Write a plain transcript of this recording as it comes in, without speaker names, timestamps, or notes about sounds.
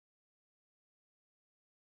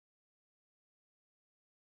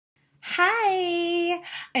Hi!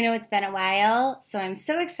 I know it's been a while, so I'm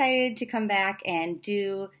so excited to come back and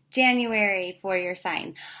do January for your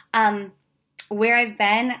sign. Where I've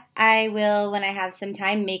been, I will, when I have some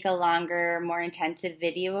time, make a longer, more intensive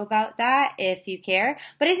video about that if you care.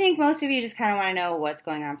 But I think most of you just kind of want to know what's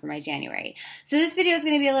going on for my January. So this video is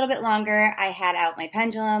going to be a little bit longer. I had out my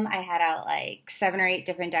pendulum. I had out like 7 or 8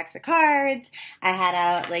 different decks of cards. I had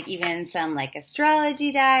out like even some like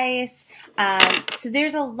astrology dice. So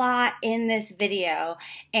there's a lot in this video,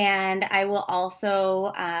 and I will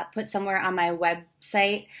also put somewhere on my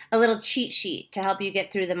website a little cheat sheet to help you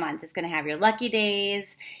get through the month. It's going to have your lucky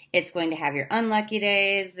days, it's going to have your unlucky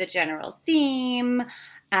days, the general theme.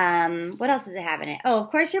 What else does it have in it? Oh,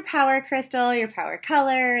 of course, your power crystal, your power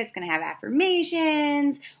color. It's going to have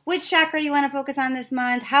affirmations, which chakra you want to focus on this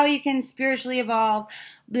month, how you can spiritually evolve,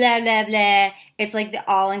 blah, blah, blah. It's like the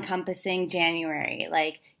all-encompassing January.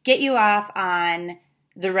 Like, get you off on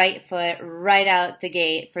the right foot right out the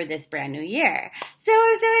gate for this brand new year. So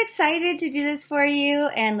I'm so excited to do this for you,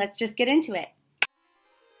 and let's just get into it.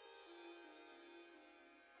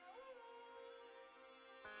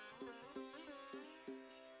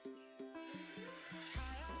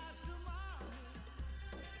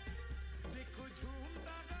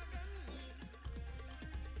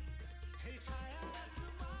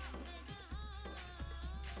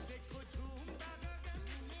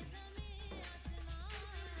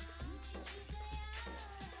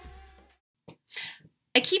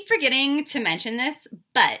 I keep forgetting to mention this,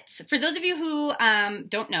 but for those of you who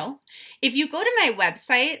don't know, if you go to my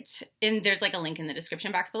website, and there's like a link in the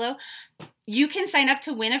description box below, you can sign up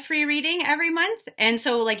to win a free reading every month. And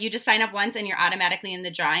so like you just sign up once and you're automatically in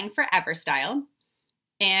the drawing for Everstyle.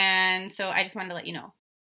 And so I just wanted to let you know.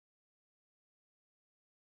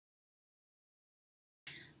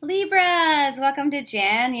 Libras, welcome to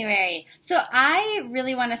January. So I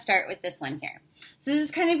really want to start with this one here. So this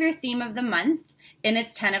is kind of your theme of the month, and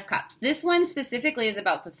it's 10 of Cups. This one specifically is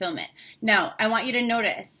about fulfillment. Now, I want you to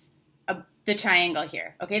notice the triangle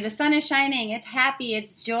here, okay? The sun is shining, it's happy,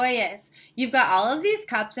 it's joyous. You've got all of these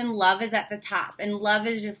cups, and love is at the top, and love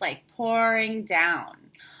is just like pouring down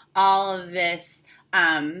all of this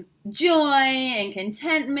joy and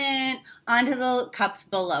contentment onto the cups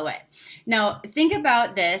below it. Now, think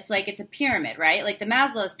about this like it's a pyramid, right? Like the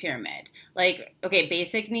Maslow's pyramid. Like, okay,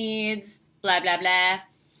 basic needs, blah, blah, blah.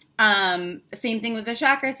 Same thing with the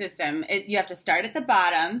chakra system. You have to start at the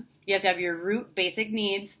bottom. You have to have your root basic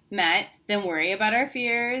needs met, then worry about our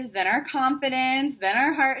fears, then our confidence, then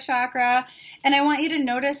our heart chakra. And I want you to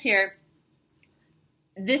notice here,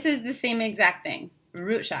 this is the same exact thing.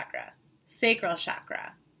 Root chakra, sacral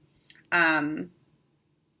chakra,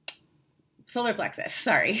 solar plexus,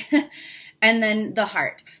 sorry. And then the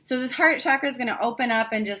heart. So this heart chakra is going to open up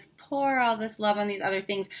and just pour all this love on these other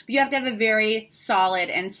things. But you have to have a very solid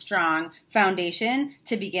and strong foundation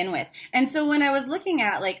to begin with. And so when I was looking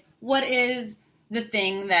at like, what is the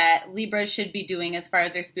thing that Libras should be doing as far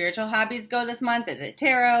as their spiritual hobbies go this month? Is it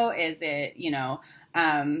tarot? Is it,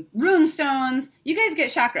 rune stones? You guys get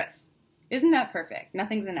chakras. Isn't that perfect?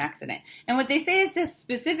 Nothing's an accident. And what they say is to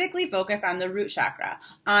specifically focus on the root chakra,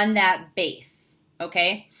 on that base,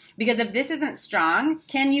 okay? Because if this isn't strong,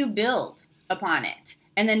 can you build upon it?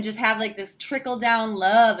 And then just have like this trickle-down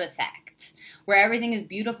love effect where everything is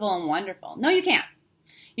beautiful and wonderful. No, you can't.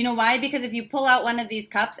 You know why? Because if you pull out one of these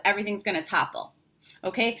cups, everything's going to topple.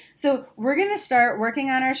 Okay? So we're going to start working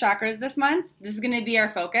on our chakras this month. This is going to be our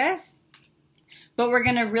focus. But we're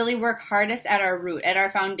going to really work hardest at our root, at our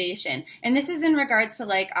foundation. And this is in regards to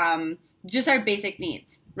like just our basic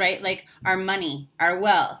needs, right? Like our money, our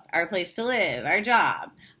wealth, our place to live, our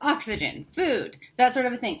job, oxygen, food, that sort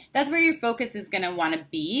of a thing. That's where your focus is going to want to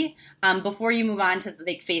be before you move on to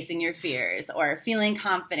like facing your fears or feeling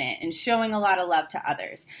confident and showing a lot of love to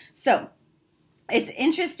others. So it's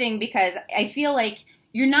interesting because I feel like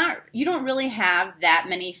you don't really have that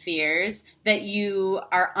many fears that you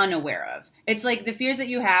are unaware of. It's like the fears that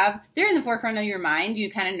you have, they're in the forefront of your mind.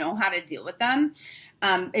 You kind of know how to deal with them.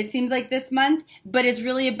 It seems like this month, but it's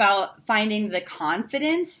really about finding the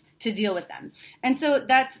confidence to deal with them. And so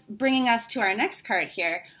that's bringing us to our next card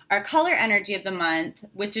here, our color energy of the month,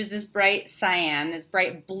 which is this bright cyan, this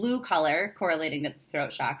bright blue color correlating to the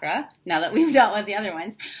throat chakra, now that we've dealt with the other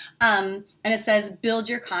ones. And it says, build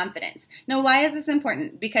your confidence. Now, why is this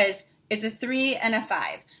important? Because it's a 3 and a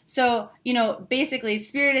 5. So, basically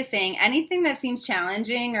Spirit is saying anything that seems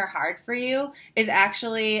challenging or hard for you is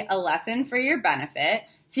actually a lesson for your benefit.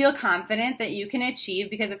 Feel confident that you can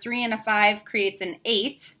achieve, because a 3 and a 5 creates an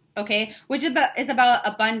 8, okay, which is about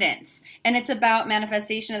abundance, and it's about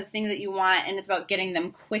manifestation of the things that you want, and it's about getting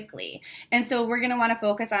them quickly. And so we're going to want to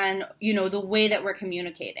focus on, you know, the way that we're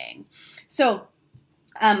communicating. So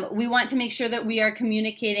we want to make sure that we are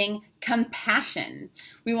communicating compassion.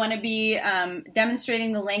 We want to be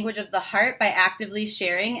demonstrating the language of the heart by actively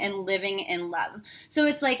sharing and living in love. So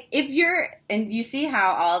it's like if you're, and you see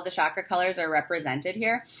how all of the chakra colors are represented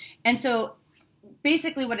here. And so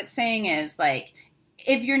basically what it's saying is like,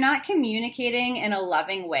 if you're not communicating in a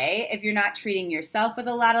loving way, if you're not treating yourself with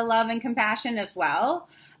a lot of love and compassion as well,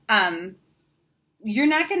 you're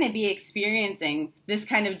not going to be experiencing this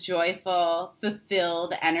kind of joyful,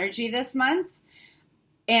 fulfilled energy this month.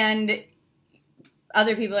 And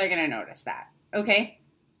other people are going to notice that, okay?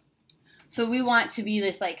 So we want to be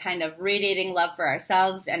this like kind of radiating love for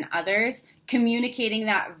ourselves and others, communicating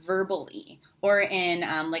that verbally or in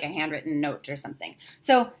like a handwritten note or something.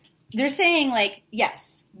 So they're saying like,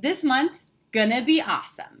 yes, this month gonna be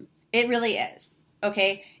awesome. It really is,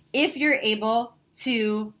 okay? If you're able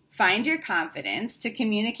to find your confidence, to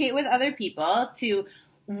communicate with other people, to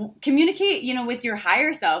communicate, you know, with your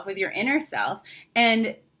higher self, with your inner self,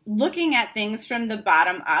 and looking at things from the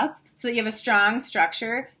bottom up so that you have a strong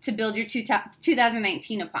structure to build your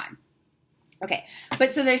 2019 upon. Okay,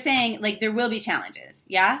 but so they're saying like there will be challenges,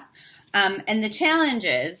 yeah? And the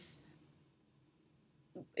challenges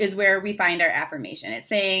is where we find our affirmation. It's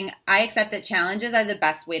saying, I accept that challenges are the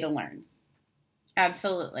best way to learn.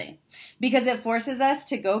 Absolutely. Because it forces us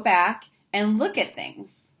to go back and look at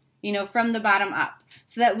things, you know, from the bottom up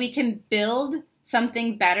so that we can build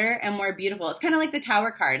something better and more beautiful. It's kind of like the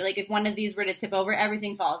tower card. Like if one of these were to tip over,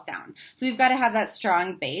 everything falls down. So we've got to have that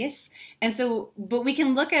strong base. And so, but we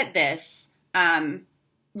can look at this,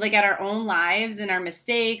 like at our own lives and our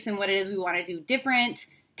mistakes and what it is we want to do different,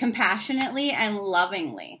 compassionately and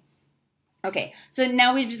lovingly. Okay, so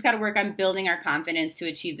now we've just got to work on building our confidence to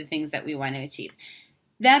achieve the things that we want to achieve.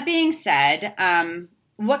 That being said,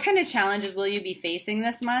 what kind of challenges will you be facing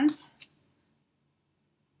this month?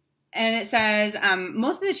 And it says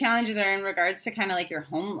most of the challenges are in regards to kind of like your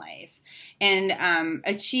home life and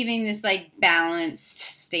achieving this like balanced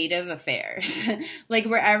state of affairs, like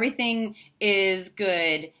where everything is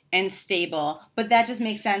good and stable. But that just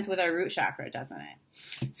makes sense with our root chakra, doesn't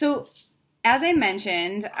it? So as I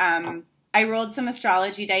mentioned, I rolled some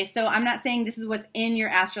astrology dice. So I'm not saying this is what's in your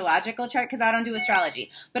astrological chart because I don't do astrology.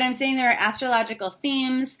 But I'm saying there are astrological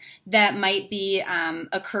themes that might be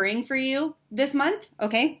occurring for you this month,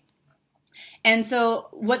 okay? And so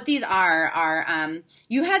what these are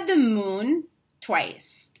you had the moon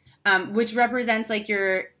twice, which represents like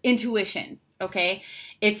your intuition, okay?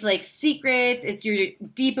 It's like secrets, it's your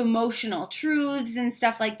deep emotional truths and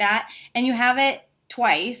stuff like that. And you have it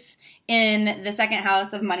twice in the second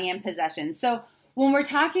house of money and possessions. So when we're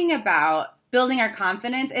talking about building our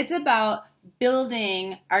confidence, it's about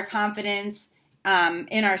building our confidence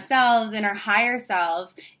in ourselves, in our higher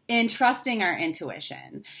selves, in trusting our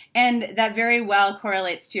intuition. And that very well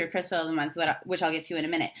correlates to your crystal of the month, which I'll get to in a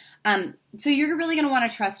minute. So you're really going to want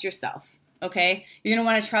to trust yourself, okay? You're going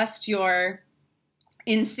to want to trust your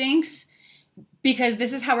instincts because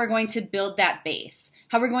this is how we're going to build that base,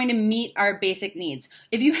 how we're going to meet our basic needs.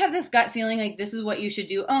 If you have this gut feeling like this is what you should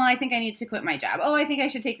do, oh, I think I need to quit my job. Oh, I think I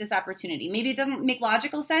should take this opportunity. Maybe it doesn't make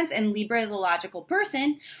logical sense, and Libra is a logical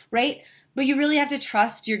person, right? But you really have to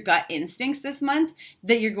trust your gut instincts this month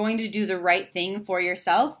that you're going to do the right thing for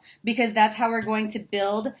yourself because that's how we're going to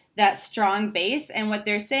build that strong base. And what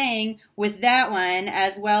they're saying with that one,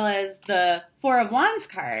 as well as the Four of Wands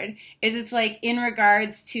card, is it's like in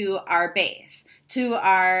regards to our base, to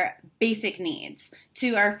our basic needs,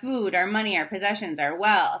 to our food, our money, our possessions, our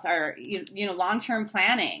wealth, our long-term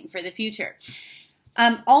planning for the future.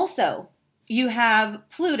 Also, you have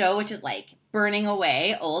Pluto, which is like burning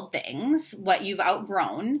away old things, what you've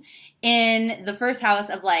outgrown, in the first house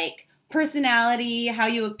of like personality, how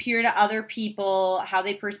you appear to other people, how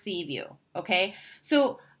they perceive you, okay?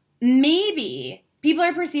 So maybe people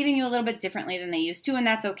are perceiving you a little bit differently than they used to, and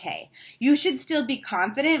that's okay. You should still be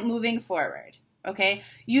confident moving forward, okay?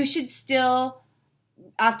 You should still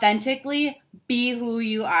authentically be who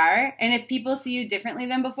you are, and if people see you differently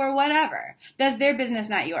than before, whatever. That's their business,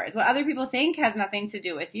 not yours. What other people think has nothing to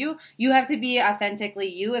do with you. You have to be authentically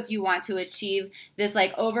you if you want to achieve this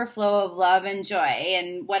like overflow of love and joy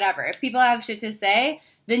and whatever. If people have shit to say,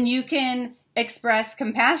 then you can express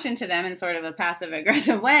compassion to them in sort of a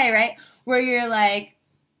passive-aggressive way, right? Where you're like,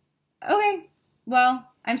 okay, well,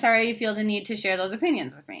 I'm sorry you feel the need to share those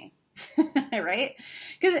opinions with me, right?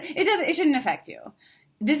 Because it shouldn't affect you.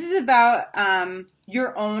 This is about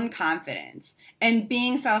your own confidence and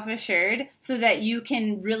being self-assured so that you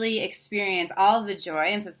can really experience all the joy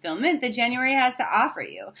and fulfillment that January has to offer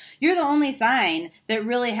you. You're the only sign that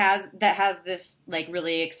really has this like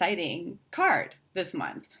really exciting card this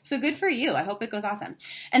month. So good for you. I hope it goes awesome.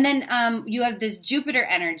 And then you have this Jupiter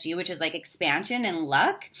energy, which is like expansion and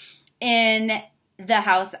luck in the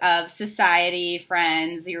house of society,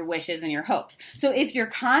 friends, your wishes, and your hopes. So if you're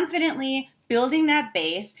confidently building that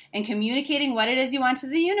base and communicating what it is you want to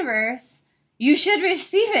the universe, you should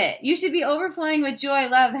receive it. You should be overflowing with joy,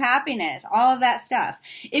 love, happiness, all of that stuff.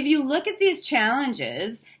 If you look at these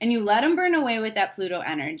challenges and you let them burn away with that Pluto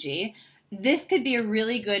energy, this could be a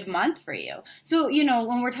really good month for you. So, you know,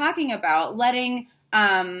 when we're talking about letting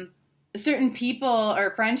certain people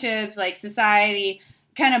or friendships, like society,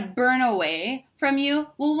 kind of burn away from you,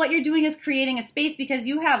 well, what you're doing is creating a space because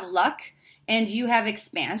you have luck and you have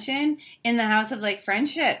expansion in the house of like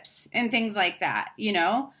friendships and things like that, you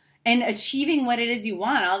know, and achieving what it is you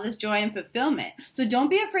want, all this joy and fulfillment. So don't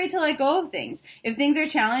be afraid to let go of things. If things are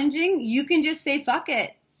challenging, you can just say, fuck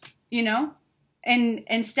it, you know,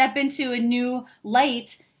 and step into a new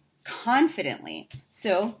light confidently.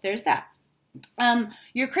 So there's that.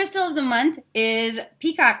 Your crystal of the month is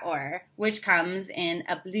Peacock Ore, which comes in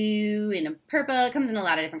a blue and a purple. It comes in a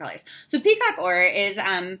lot of different colors. So Peacock Ore is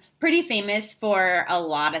pretty famous for a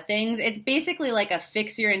lot of things. It's basically like a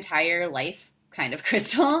fix your entire life kind of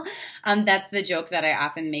crystal. That's the joke that I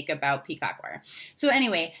often make about Peacock Ore. So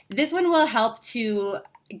anyway, this one will help to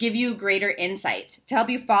give you greater insight, to help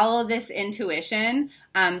you follow this intuition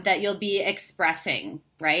that you'll be expressing,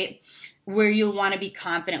 right? Where you'll want to be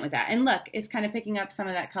confident with that. And look, it's kind of picking up some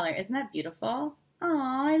of that color. Isn't that beautiful? Oh,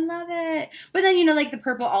 I love it. But then, you know, like the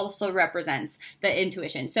purple also represents the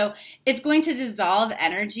intuition. So it's going to dissolve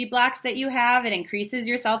energy blocks that you have. It increases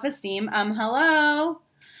your self-esteem. Hello.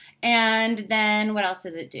 And then what else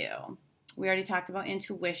does it do? We already talked about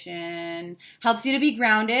intuition. Helps you to be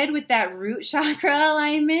grounded with that root chakra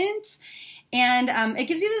alignment. And it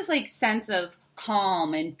gives you this like sense of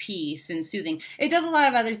calm and peace and soothing. It does a lot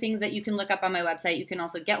of other things that you can look up on my website. You can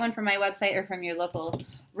also get one from my website or from your local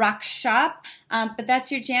rock shop. But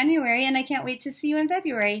that's your January, and I can't wait to see you in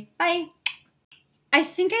February. Bye. I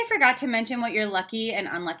think I forgot to mention what your lucky and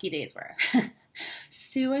unlucky days were.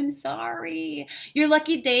 Sue, I'm sorry. Your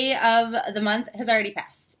lucky day of the month has already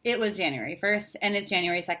passed. It was January 1st, and it's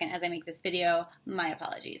January 2nd as I make this video. My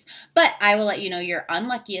apologies. But I will let you know your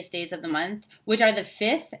unluckiest days of the month, which are the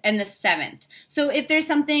 5th and the 7th. So if there's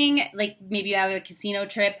something, like maybe you have a casino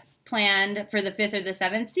trip planned for the 5th or the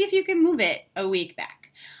 7th, see if you can move it a week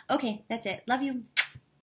back. Okay, that's it. Love you.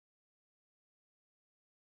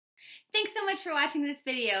 Thanks so much for watching this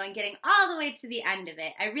video and getting all the way to the end of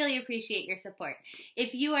it. I really appreciate your support.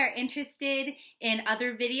 If you are interested in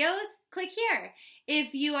other videos, click here.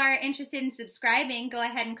 If you are interested in subscribing, go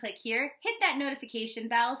ahead and click here. Hit that notification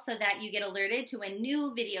bell so that you get alerted to when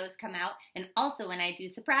new videos come out and also when I do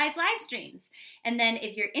surprise live streams. And then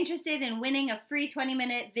if you're interested in winning a free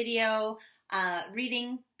 20-minute video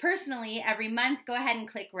reading personally every month, go ahead and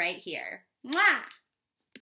click right here. Mwah!